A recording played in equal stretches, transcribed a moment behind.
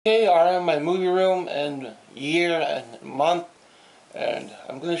Okay, I'm in my movie room and year and month, and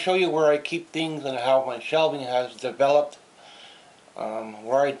I'm going to show you where I keep things and how my shelving has developed.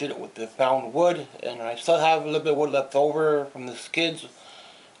 Where I did it with the found wood, and I still have a little bit of wood left over from the skids.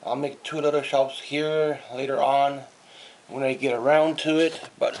 I'll make two little shelves here later on when I get around to it.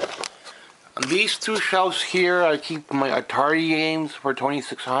 But on these two shelves here, I keep my Atari games for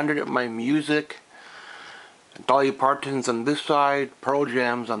 2600, my music, Dolly Parton's on this side, Pearl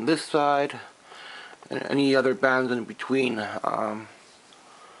Jam's on this side, and any other bands in between.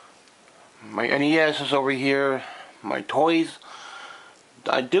 My NES is over here, my toys.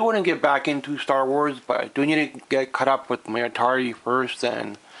 I do want to get back into Star Wars, but I do need to get caught up with my Atari first,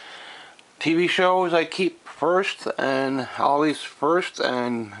 and TV shows I keep first, and always first,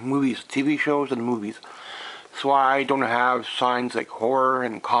 and movies, TV shows and movies. So I don't have signs like horror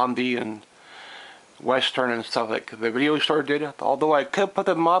and comedy and western and stuff like the video store did, although I could put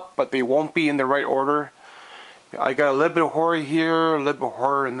them up, but they won't be in the right order. I got a little bit of horror here, a little bit of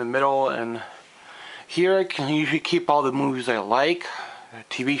horror in the middle, and here I can usually keep all the movies I like,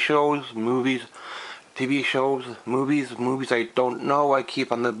 TV shows, movies, TV shows, movies I don't know I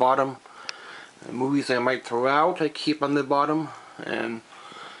keep on the bottom, movies I might throw out I keep on the bottom, and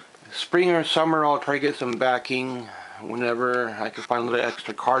spring or summer I'll try to get some backing whenever I can find a little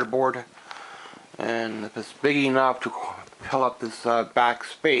extra cardboard. And if it's big enough to fill up this back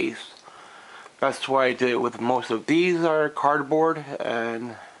space, that's why I did it with most of these are cardboard.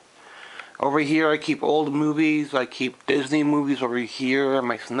 And over here I keep old movies, I keep Disney movies over here,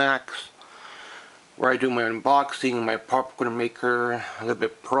 my snacks, where I do my unboxing, my popcorn maker, a little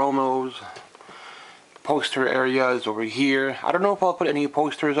bit of promos. Poster area is over here. I don't know if I'll put any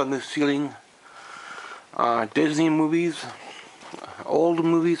posters on the ceiling. Disney movies, old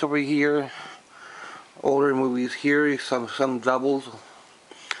movies over here. Older movies here, some doubles.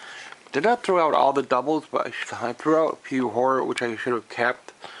 Did not throw out all the doubles, but I threw out a few horror, which I should have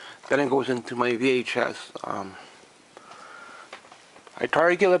kept. Then it goes into my VHS. I try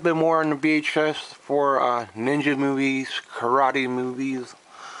to get a little bit more on the VHS for ninja movies, karate movies,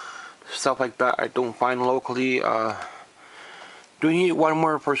 stuff like that I don't find locally. Do need one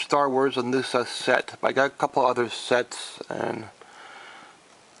more for Star Wars on this set. I got a couple other sets, and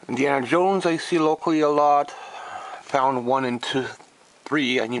Indiana Jones I see locally a lot. Found 1 and 2,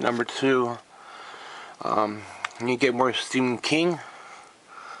 3. I need number 2. I need to get more Stephen King.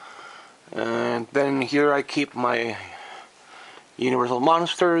 And then here I keep my Universal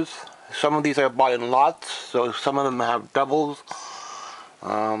Monsters. Some of these I bought in lots, so some of them have doubles.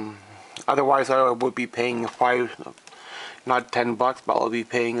 Otherwise I would be paying not $10, but I'll be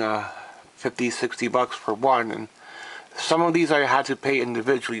paying $50, $60 for one. And some of these I had to pay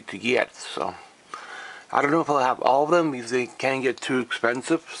individually to get, so I don't know if I'll have all of them because they can get too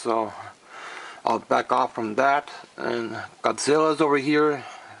expensive, so I'll back off from that. And Godzilla's over here,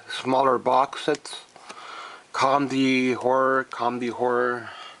 smaller box sets, comedy horror,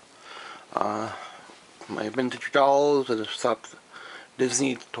 my vintage dolls and stuff,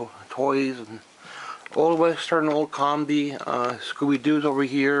 Disney toys, and old western, old comedy, Scooby-Doo's over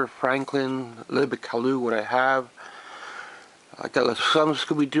here, Franklin, a little bit Kaloo, what I have. I got some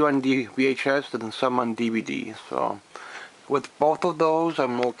Scooby-Doo on VHS and some on DVD, so with both of those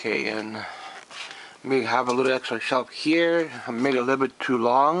I'm okay. And maybe have a little extra shelf here. I made it a little bit too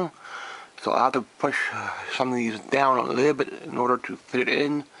long, so I'll have to push some of these down a little bit in order to fit it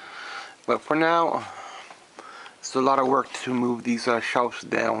in. But for now, it's a lot of work to move these shelves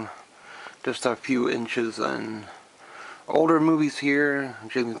down, just a few inches. And older movies here,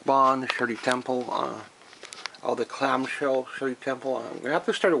 James Bond, Shirley Temple, all the clamshell Shirley Temple. I'm going to have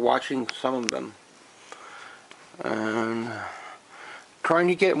to start watching some of them. And trying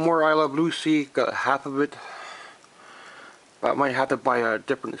to get more I Love Lucy, got half of it. But I might have to buy a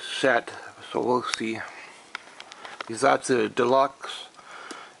different set, so we'll see. Because that's a deluxe,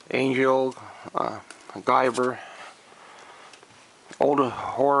 Angel, Guyver. Old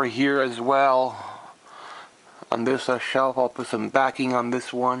horror here as well. On this shelf, I'll put some backing on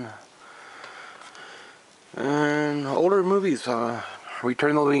this one. And older movies,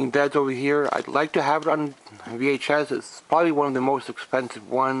 Return of the Living Dead's over here. I'd like to have it on VHS. It's probably one of the most expensive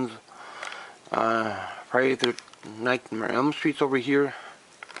ones. Friday the Nightmare on Elm Street's over here.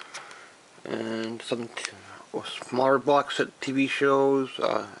 And some smaller box set TV shows,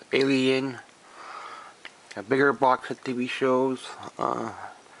 Alien. A bigger box set TV shows.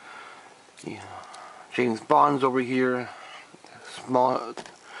 Yeah. James Bond's over here. Small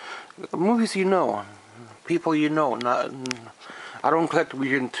movies you know. People you know. Not, I don't collect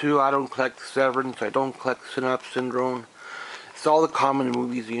Region 2, I don't collect Severance, I don't collect Synapse Syndrome. It's all the common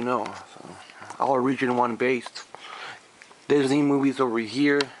movies you know. So, all Region 1 based. Disney movies over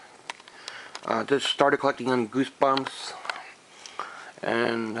here. Just started collecting on Goosebumps.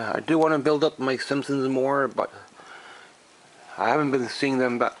 And I do want to build up my Simpsons more, but I haven't been seeing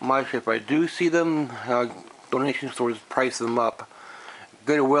them that much. If I do see them, donation stores price them up.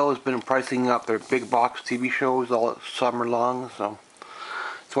 Goodwill has been pricing up their big box TV shows all summer long, so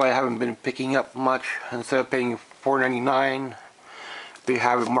that's why I haven't been picking up much. Instead of paying $4.99, they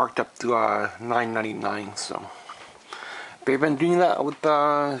have it marked up to $9.99. So they've been doing that with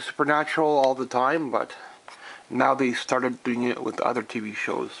Supernatural all the time, but now they started doing it with other TV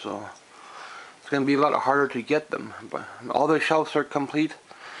shows, so it's going to be a lot harder to get them. But all the shelves are complete.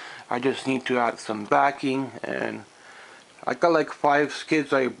 I just need to add some backing, and I got like 5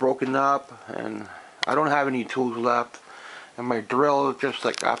 skids I've broken up, and I don't have any tools left. And my drill, just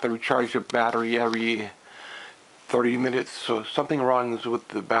like I have to recharge the battery every 30 minutes, so something wrong is with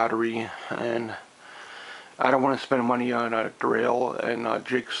the battery, and I don't want to spend money on a drill and a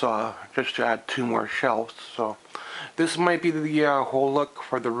jigsaw just to add 2 more shelves. So this might be the whole look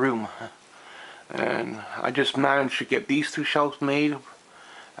for the room, and I just managed to get these 2 shelves made.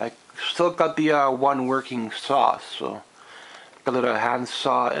 I still got the one working saw, so got a little hand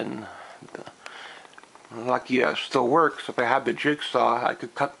saw, and lucky it still works. If I had the jigsaw, I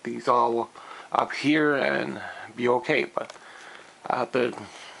could cut these all up here and be okay, but I have to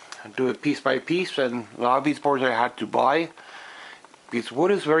do it piece by piece, and a lot of these boards I had to buy because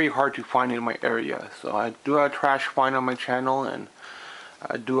wood is very hard to find in my area. So I do a trash find on my channel, and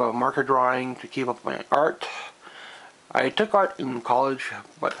I do a marker drawing to keep up my art. I took art in college,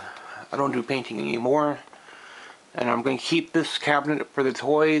 but I don't do painting anymore, and I'm going to keep this cabinet for the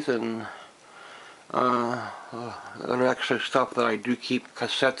toys and other extra stuff that I do keep,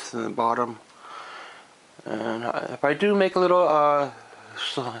 cassettes in the bottom. And if I do make a little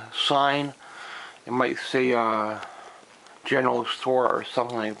sign, it might say general store or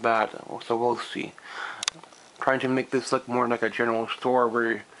something like that, so we'll see. Trying to make this look more like a general store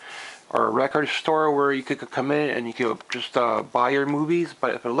or a record store where you could come in and you could just buy your movies.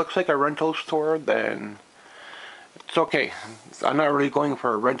 But if it looks like a rental store, then it's okay. I'm not really going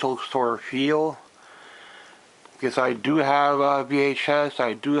for a rental store feel, because I do have VHS,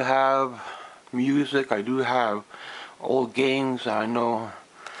 I do have music, I do have old games. I know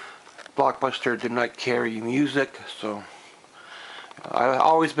Blockbuster did not carry music, so I've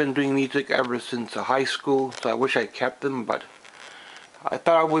always been doing music ever since high school, so I wish I kept them, but I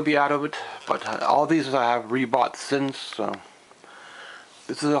thought I would be out of it. But all these I have rebought since, so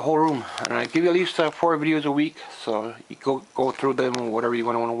this is a whole room, and I give you at least 4 videos a week, so you go through them, whatever you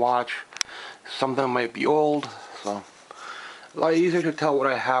want to watch. Some of them might be old, so a lot easier to tell what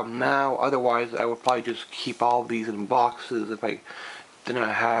I have now. Otherwise, I would probably just keep all these in boxes if I didn't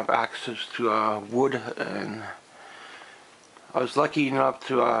have access to wood. And I was lucky enough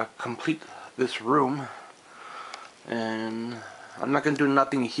to complete this room, and I'm not going to do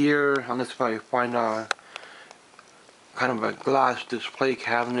nothing here unless if I find a kind of a glass display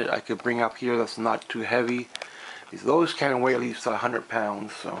cabinet I could bring up here that's not too heavy, because those can weigh at least 100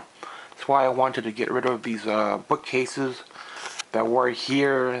 pounds. So that's why I wanted to get rid of these bookcases that were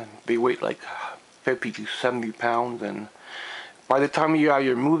here. They weigh like 50 to 70 pounds, and by the time you have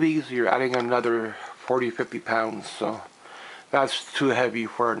your movies, you're adding another 40-50 pounds, so that's too heavy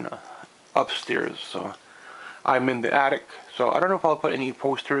for an upstairs. So I'm in the attic, so I don't know if I'll put any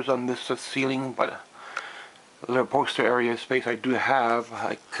posters on this ceiling, but a little poster area space I do have.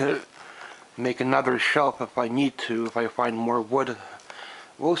 I could make another shelf if I need to, if I find more wood.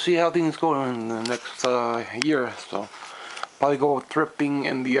 We'll see how things go in the next year. So probably go thrifting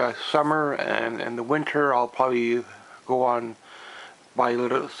in the summer, and in the winter I'll probably go on buy a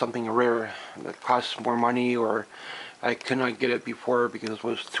little something rare that costs more money, or I could not get it before because it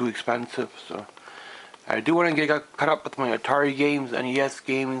was too expensive. So I do want to get caught up with my Atari games, NES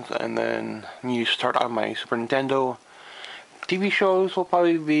games, and then you start on my Super Nintendo. TV shows will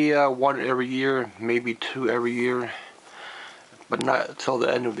probably be 1 every year, maybe 2 every year, but not until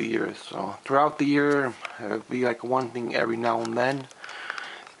the end of the year. So throughout the year, it'll be like 1 thing every now and then,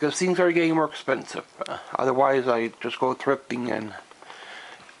 because things are getting more expensive. Otherwise, I just go thrifting and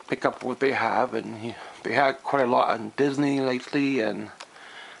pick up what they have, and they had quite a lot on Disney lately, and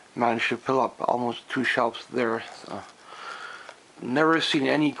managed to fill up almost 2 shelves there. So never seen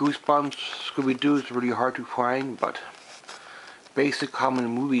any Goosebumps. Scooby-Doo is really hard to find, but basic common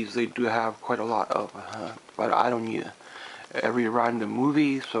movies they do have quite a lot of. But I don't need every random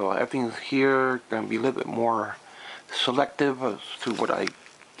movie, so everything's here. Gonna be a little bit more selective as to what I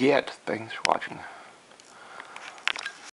get. Thanks for watching.